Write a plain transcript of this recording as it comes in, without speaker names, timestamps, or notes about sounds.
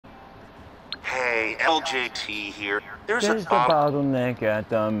Hey, LJT here. There's a bottleneck at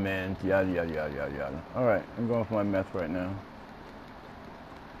the mint. Yada, yada, yada, yada, yada. Alright, I'm going for my meth right now.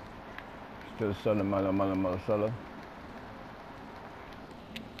 Still solo-molo, solo.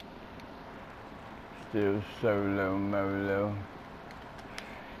 Still solo-molo.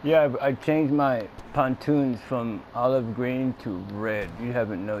 Yeah, I changed my pontoons from olive green to red. You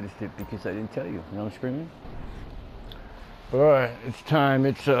haven't noticed it because I didn't tell you. You know what I'm screaming? Alright, it's time.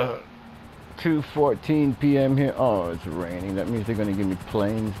 It's 2:14 p.m. here. Oh, it's raining. That means they're going to give me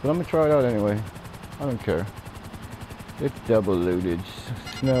planes. But I'm going to try it out anyway. I don't care. It's double lootage.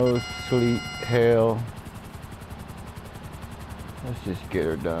 Snow, sleet, hail. Let's just get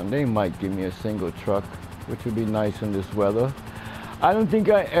her done. They might give me a single truck, which would be nice in this weather. I don't think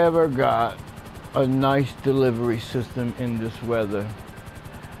I ever got a nice delivery system in this weather.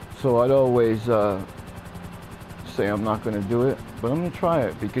 So I'd always say I'm not going to do it, but I'm going to try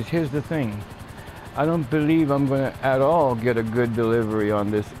it because here's the thing. I don't believe I'm going to at all get a good delivery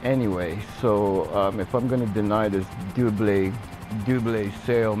on this anyway. So if I'm going to deny this double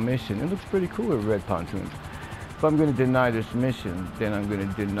sail mission, it looks pretty cool with red pontoons. If I'm going to deny this mission, then I'm going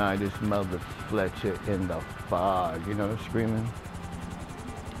to deny this mother Fletcher in the fog. You know what I'm screaming?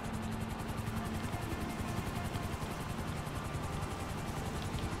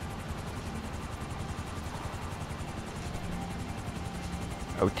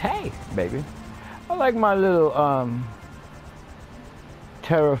 Okay, baby. I like my little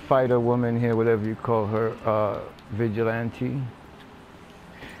terror fighter woman here, whatever you call her, vigilante.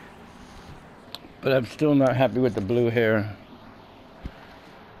 But I'm still not happy with the blue hair.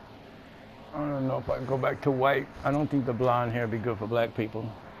 I don't know if I can go back to white. I don't think the blonde hair would be good for black people.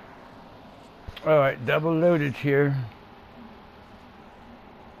 All right, double loaded here.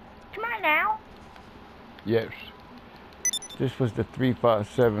 Come on now. Yes. This was the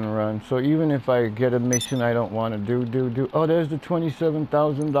 357 run. So even if I get a mission I don't want to do. Oh, there's the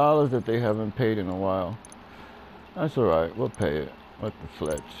 $27,000 that they haven't paid in a while. That's all right. We'll pay it. What the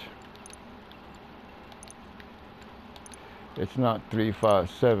Fletch. It's not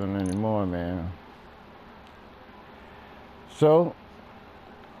 357 anymore, man. So,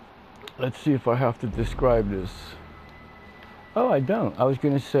 let's see if I have to describe this. Oh, I don't. I was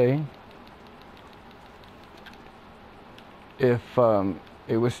going to say, if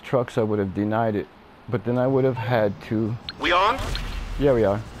it was trucks, I would have denied it. But then I would have had to... We on? Yeah, we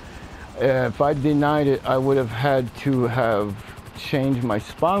are. If I denied it, I would have had to have changed my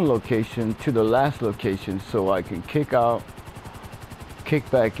spawn location to the last location so I can kick out, kick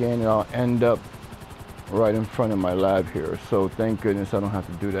back in, and I'll end up right in front of my lab here. So thank goodness I don't have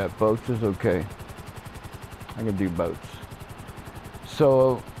to do that. Boats is okay. I can do boats.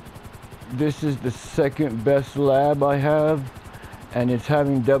 So this is the second best lab I have, and it's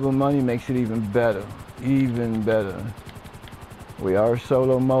having double money makes it even better. Even better. We are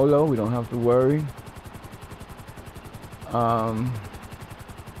solo-molo. We don't have to worry.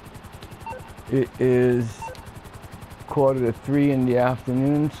 It is 2:45 in the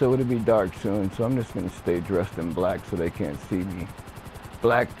afternoon, so it'll be dark soon. So I'm just gonna stay dressed in black so they can't see me.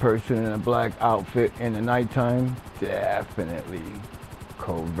 Black person in a black outfit in the nighttime, definitely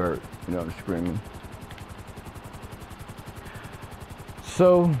covert. You know what I'm screaming?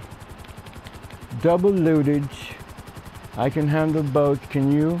 So, double lootage. I can handle both.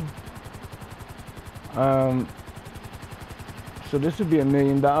 Can you? So this would be $1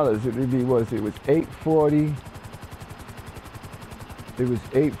 million. It would be, it was 840. It was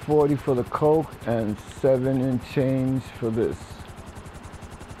 840 for the coke and 7 and change for this.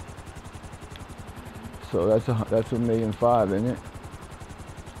 So that's $1.5 million, isn't it?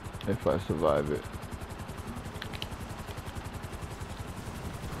 If I survive it.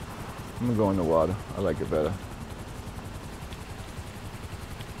 I'm gonna go in the water. I like it better.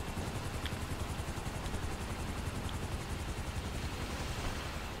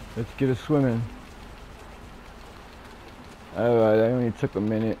 Let's get a swimming. Alright, I only took a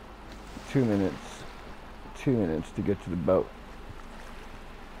minute, 2 minutes. 2 minutes to get to the boat.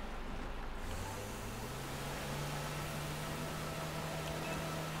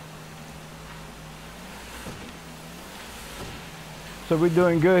 So we're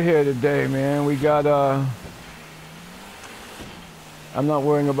doing good here today, man. We got, I'm not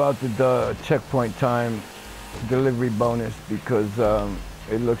worrying about the checkpoint time delivery bonus because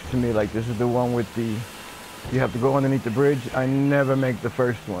it looks to me like this is the one with the, you have to go underneath the bridge. I never make the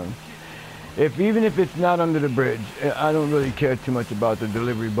first one. Even if it's not under the bridge, I don't really care too much about the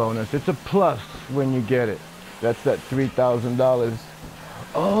delivery bonus. It's a plus when you get it. That's that $3,000.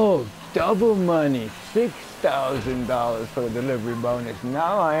 Oh, double money, $6,000 for the delivery bonus.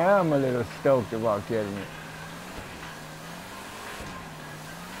 Now I am a little stoked about getting it.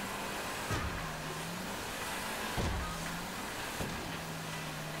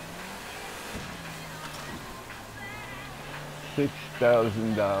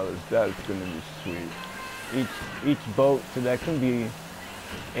 $6,000. That's gonna be sweet. Each boat, so that can be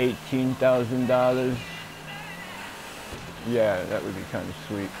 $18,000. Yeah, that would be kind of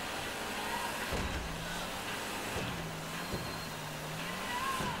sweet.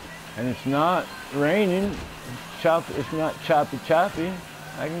 And it's not raining. It's not choppy.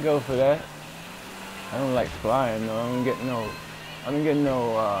 I can go for that. I don't like flying though. I don't get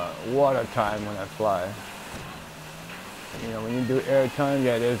no water time when I fly. You know, when you do air time,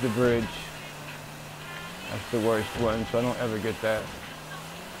 yeah, there's the bridge. That's the worst one, so I don't ever get that.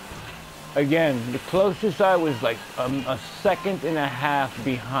 Again, the closest I was like a second and a half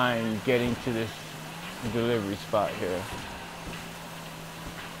behind getting to this delivery spot here.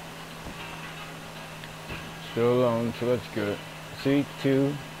 Still alone, so that's good. See,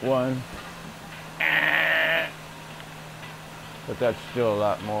 2, 1. But that's still a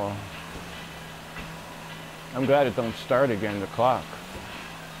lot more. I'm glad it don't start again, the clock.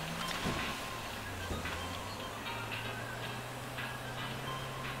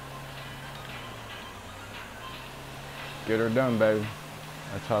 Get her done, baby.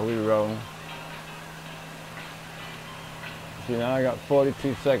 That's how we roll. See, now I got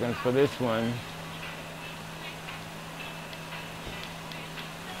 42 seconds for this one.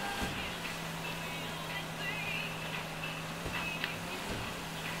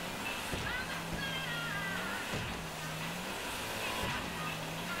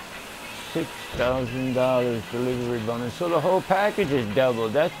 $6,000 delivery bonus. So the whole package is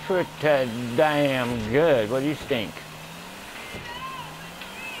doubled. That's pretty damn good. What do you think?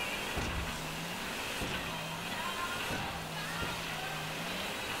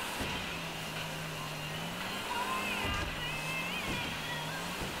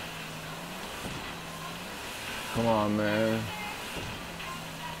 Come on, man.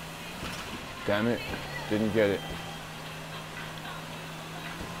 Damn it. Didn't get it.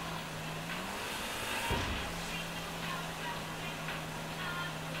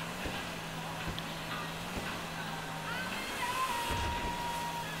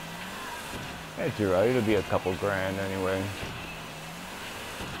 That's right, it'll be a couple grand anyway.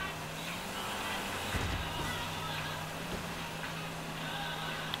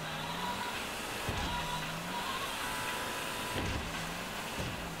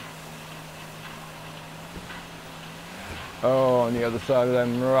 Oh, on the other side of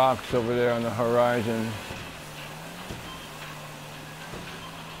them rocks over there on the horizon.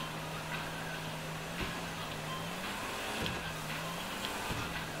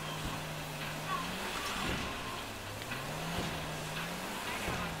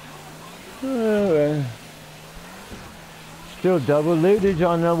 Still double lootage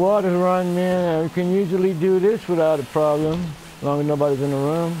on the water run, man. I can usually do this without a problem, as long as nobody's in the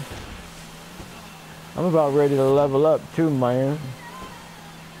room. I'm about ready to level up too, man.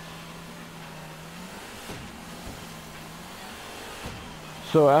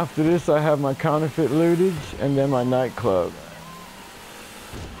 So after this, I have my counterfeit lootage and then my nightclub.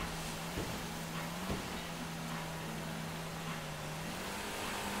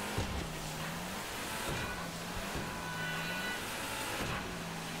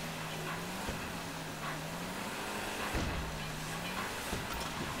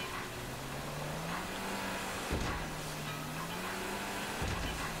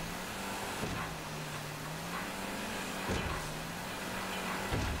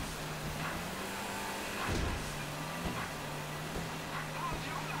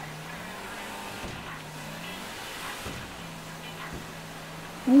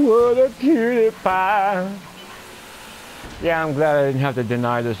 What a cutie pie. Yeah, I'm glad I didn't have to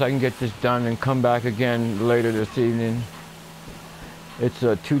deny this. I can get this done and come back again later this evening. It's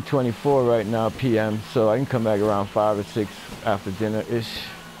 2:24 right now p.m. so I can come back around 5 or 6 after dinner-ish.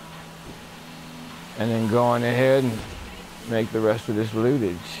 And then go on ahead and make the rest of this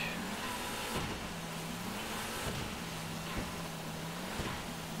lootage.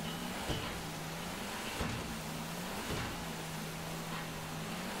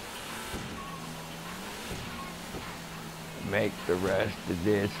 Make the rest of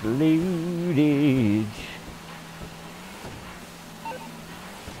this lootage.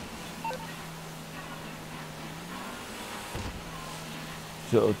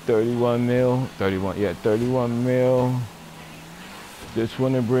 So 31 mil, 31 mil. This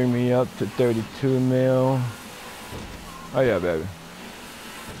one will bring me up to 32 mil. Oh yeah, baby.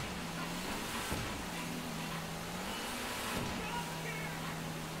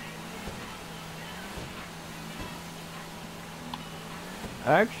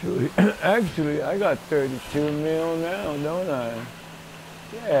 Actually, I got 32 mil now, don't I?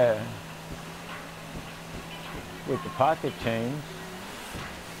 Yeah. With the pocket chains.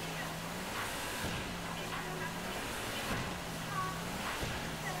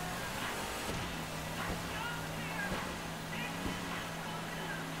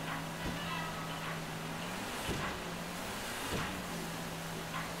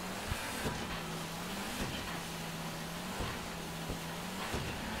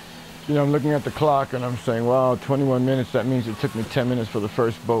 You know, I'm looking at the clock and I'm saying, wow, 21 minutes, that means it took me 10 minutes for the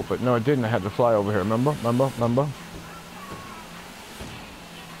first boat. But no, it didn't. I had to fly over here. Remember?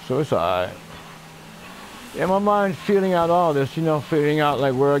 So it's all right. Yeah, my mind's feeling out all this, you know, figuring out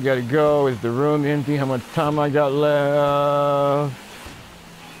like where I gotta go. Is the room empty? How much time I got left?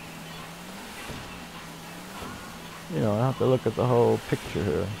 You know, I have to look at the whole picture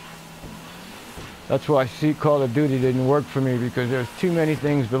here. That's why Call of Duty didn't work for me, because there's too many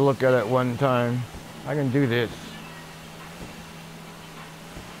things to look at one time. I can do this.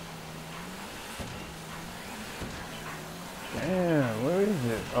 Damn, where is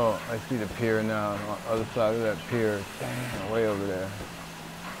it? Oh, I see the pier now, on the other side of that pier. Damn, way over there.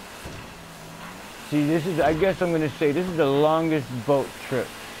 See, this is, I guess I'm gonna say, this is the longest boat trip,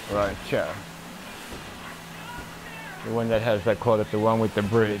 right, Chow. The one that has, I call it the one with the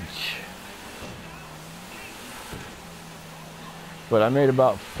bridge. But I made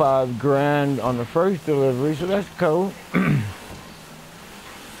about $5 grand on the first delivery, so that's cool.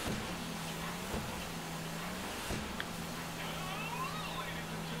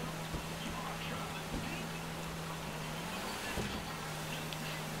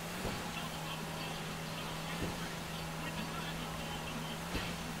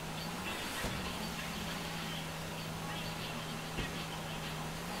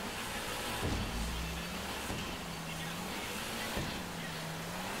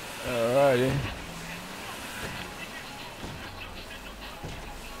 Alrighty.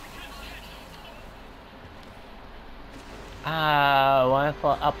 Ah, one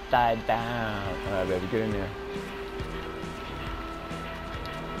for upside down. Alright, baby, get in there.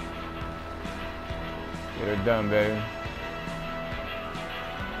 Get her done, baby.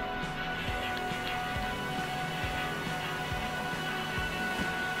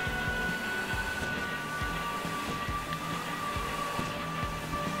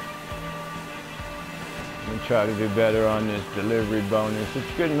 Try to do better on this delivery bonus. It's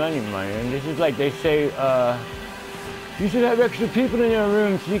good money, man. This is like they say, you should have extra people in your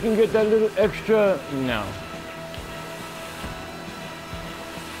room so you can get that little extra. No.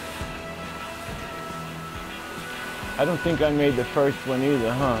 I don't think I made the first one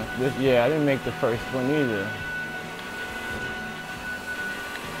either, huh? Yeah, I didn't make the first one either.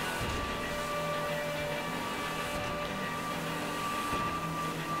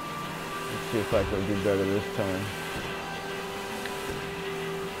 See if I can do better this time.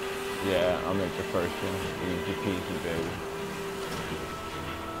 Yeah, I'll make the first one. Easy peasy, baby.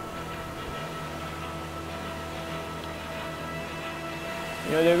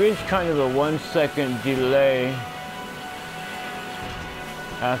 You know, there is kind of a 1 second delay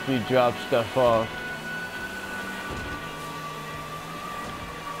after you drop stuff off.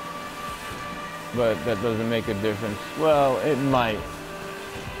 But that doesn't make a difference. Well, it might.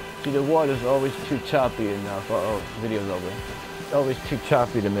 See, the water's always too choppy enough. Oh, video's over. It's always too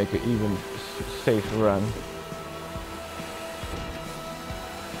choppy to make an even safe run.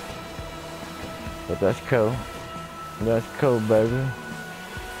 But that's cool. That's cool, baby.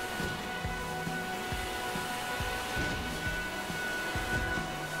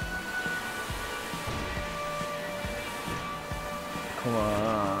 Come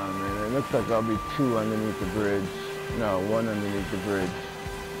on, man. It looks like I'll be 2 underneath the bridge. No, 1 underneath the bridge.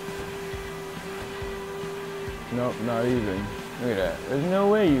 Nope, not even. Look at that. There's no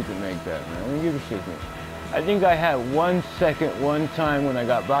way you can make that, man. Let me give a shit. I think I had 1 second one time when I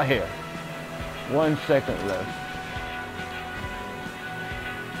got by here. 1 second left.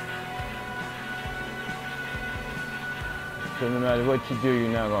 So no matter what you do, you're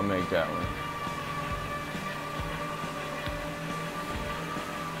not gonna make that one.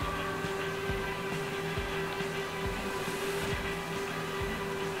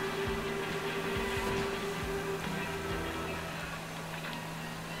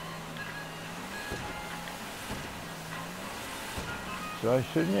 So I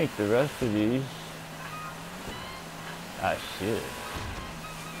should make the rest of these. I should.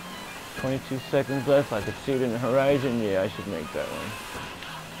 22 seconds left. I could see it in the horizon. Yeah, I should make that one.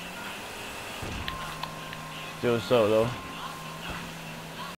 Still solo.